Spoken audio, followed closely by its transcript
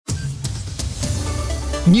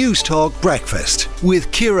News Talk Breakfast with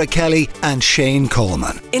Ciara Kelly and Shane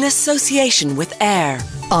Coleman. In association with AIR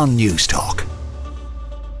On News Talk.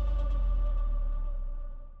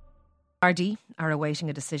 Gardaí are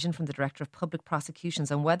awaiting a decision from the Director of Public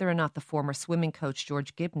Prosecutions on whether or not the former swimming coach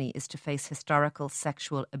George Gibney is to face historical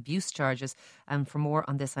sexual abuse charges. And for more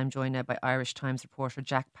on this, I'm joined now by Irish Times reporter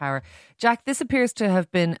Jack Power. Jack, this appears to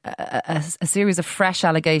have been a series of fresh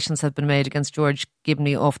allegations have been made against George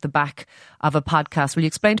Gibney off the back of a podcast. Will you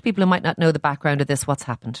explain to people who might not know the background of this, what's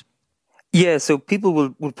happened? Yeah, so people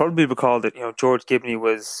will probably recall that George Gibney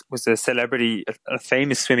was a celebrity, a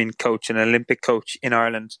famous swimming coach, an Olympic coach in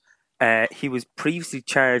Ireland. He was previously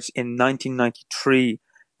charged in 1993,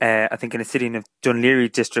 I think in a sitting of Dunleary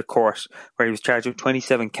District Court, where he was charged with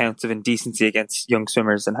 27 counts of indecency against young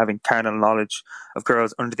swimmers and having carnal knowledge of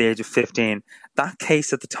girls under the age of 15. That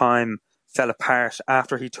case at the time fell apart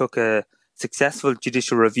after he took a successful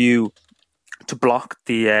judicial review to block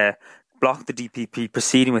the DPP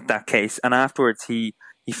proceeding with that case. And afterwards he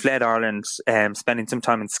fled Ireland, spending some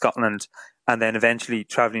time in Scotland and then eventually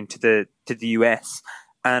travelling to the US.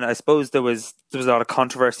 And I suppose there was a lot of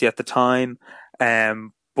controversy at the time.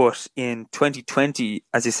 But in 2020,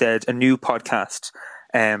 as you said, a new podcast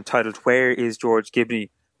titled Where is George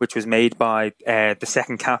Gibney, which was made by the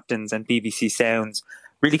Second Captains and BBC Sounds,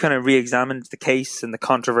 really kind of re-examined the case and the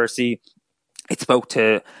controversy. It spoke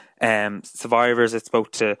to survivors, it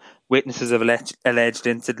spoke to witnesses of alleged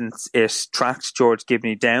incidents. It tracked George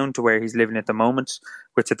Gibney down to where he's living at the moment,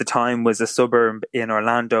 which at the time was a suburb in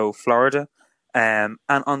Orlando, Florida. And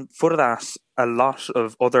on foot of that, a lot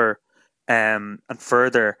of other and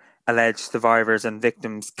further alleged survivors and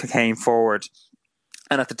victims came forward.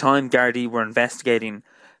 And at the time, Gardaí were investigating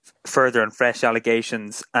further and fresh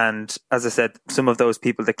allegations. And as I said, some of those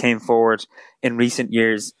people that came forward in recent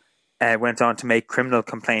years went on to make criminal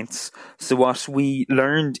complaints. So what we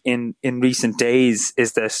learned in recent days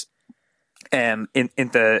is that in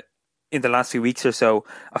the last few weeks or so,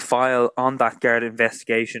 a file on that Garda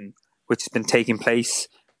investigation, which has been taking place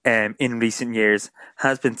in recent years,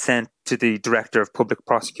 has been sent to the Director of Public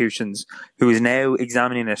Prosecutions, who is now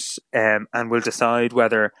examining it and will decide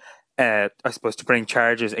whether, I suppose, to bring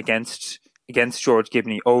charges against George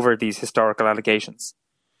Gibney over these historical allegations.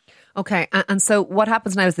 Okay, and so what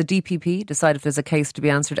happens now is the DPP decide if there's a case to be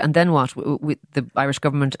answered, and then what? The Irish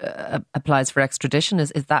government applies for extradition.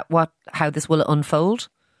 Is that how this will unfold?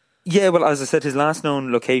 Yeah, well, as I said, his last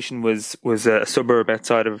known location was a suburb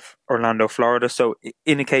outside of Orlando, Florida. So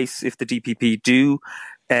in a case, if the DPP do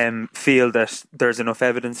feel that there's enough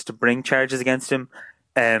evidence to bring charges against him,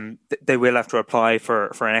 they will have to apply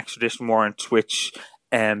for an extradition warrant, which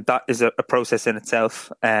that is a process in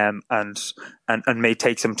itself and may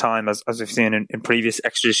take some time, as we've seen in previous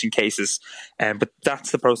extradition cases. But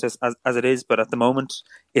that's the process as it is. But at the moment,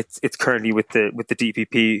 it's currently with the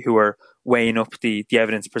DPP, who are weighing up the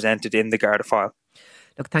evidence presented in the Garda file.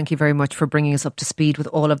 Look, thank you very much for bringing us up to speed with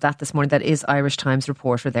all of that this morning. That is Irish Times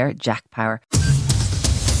reporter there, Jack Power.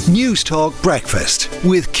 News Talk Breakfast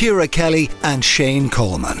with Ciara Kelly and Shane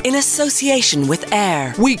Coleman. in association with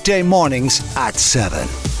AIR. Weekday mornings at 7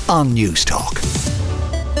 on News Talk.